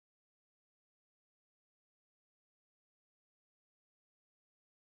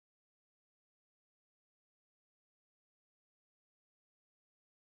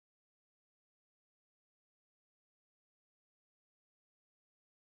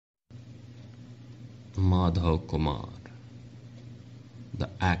Madhav Kumar, the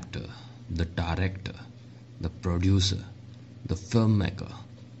actor, the director, the producer, the filmmaker,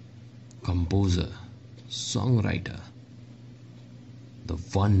 composer, songwriter, the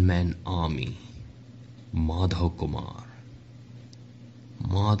one-man army, Madhav Kumar.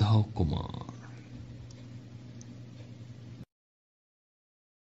 Madhav Kumar.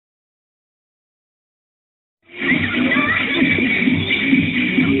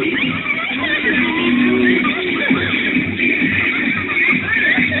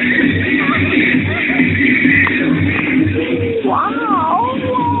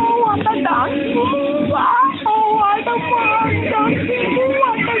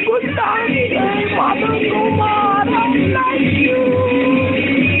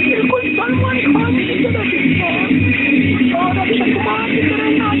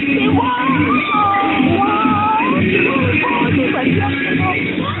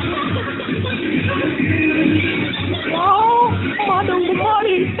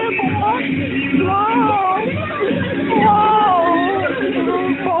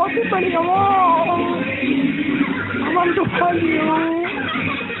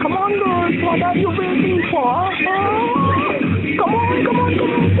 Come on, girls, what are you waiting for? Come on.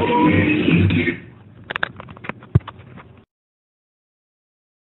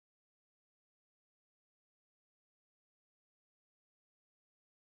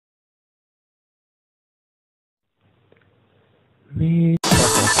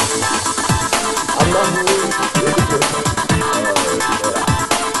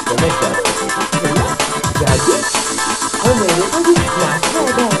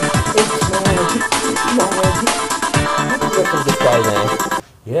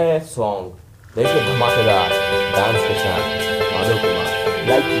 यह song देखिए धमाकेदार dance के साथ Madhav Kumar.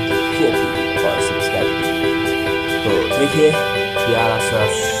 Like कीजिए, share कीजिए और subscribe कीजिए। तो देखिए प्यारा सा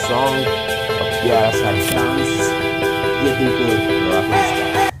सॉन्ग और प्यारा सा डांस, ये बिल्कुल रॉकिंग स्टाइल।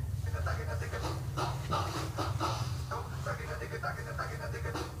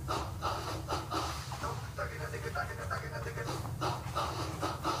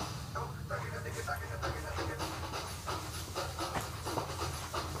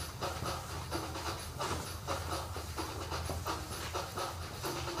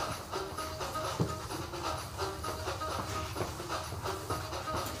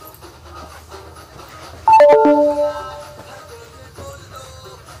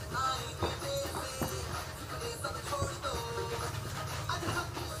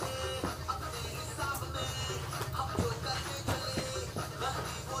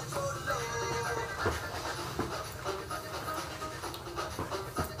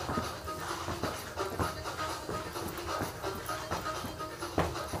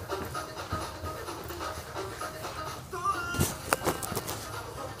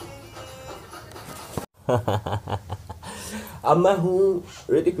 अब मैं हूँ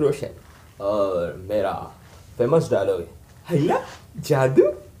ऋतिक रोशन और मेरा फेमस डायलॉग है, हैया जादू,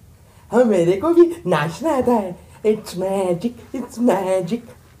 हाँ मेरे को भी नाचना आता है, इट्स मैजिक।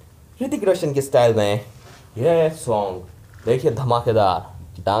 ऋतिक रोशन के स्टाइल में यह सॉन्ग देखिए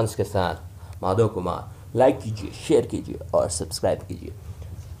धमाकेदार डांस के साथ माधव कुमार। लाइक कीजिए, शेयर कीजिए और सब्सक्राइब कीजिए।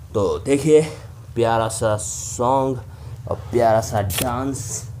 तो देखिए प्यारा सा सॉन्ग और प्यारा सा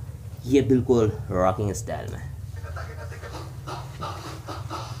डांस, ये बिल्कुल रॉकिंग स्टाइल में।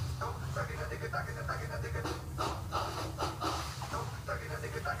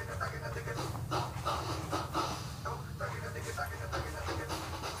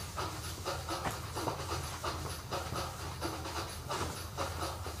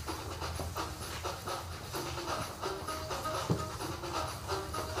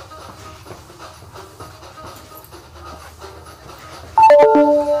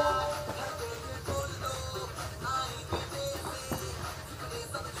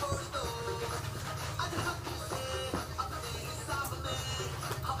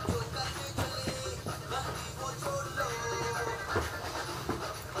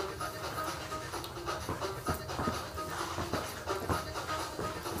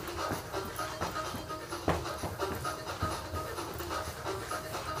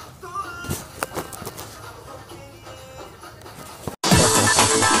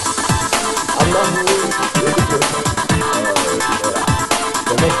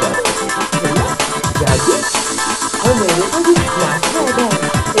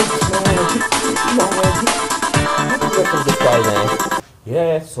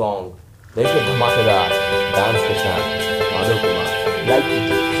 यह सॉन्ग देखिए धमाकेदार डांस के साथ माधव कुमार। लाइक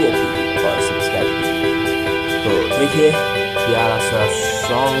कीजिए, शेयर कीजिए और सब्सक्राइब कीजिए। तो देखिए प्यारा सा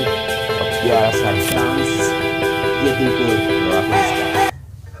सॉन्ग और प्यारा सा डांस, ये बिल्कुल रॉकिंग स्टाइल।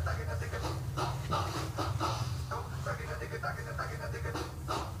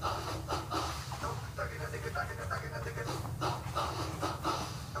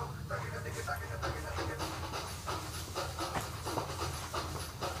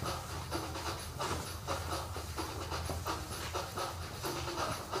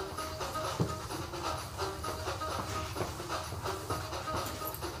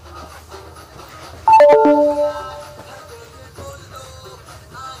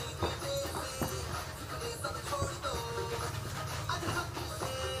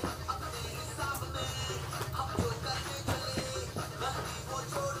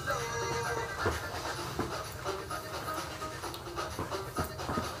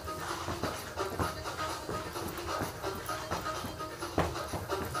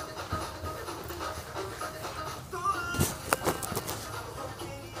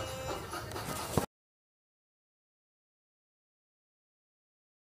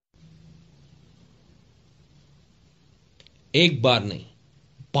 एक बार नहीं,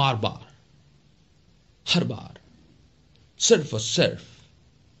 बार बार, हर बार, सिर्फ और सिर्फ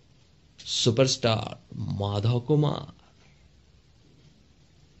superstar Madhav Kumar.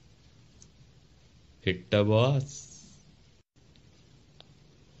 Hit the boss.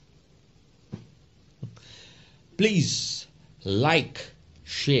 Please like,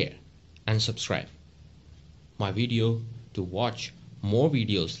 share and subscribe my video to watch more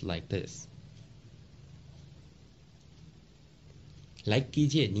videos like this. Like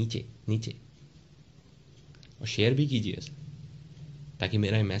कीजिए नीचे नीचे, और शेयर भी कीजिए इसे, ताकि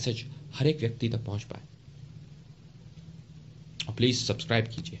मेरा ये मैसेज हर एक व्यक्ति तक पहुंच पाए। और प्लीज सब्सक्राइब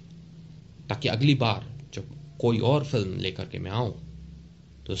कीजिए, ताकि अगली बार जब कोई और फिल्म लेकर के मैं आऊं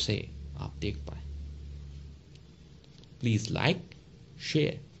तो उसे आप देख पाए। Please like,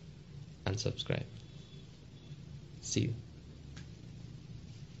 share and subscribe. See you.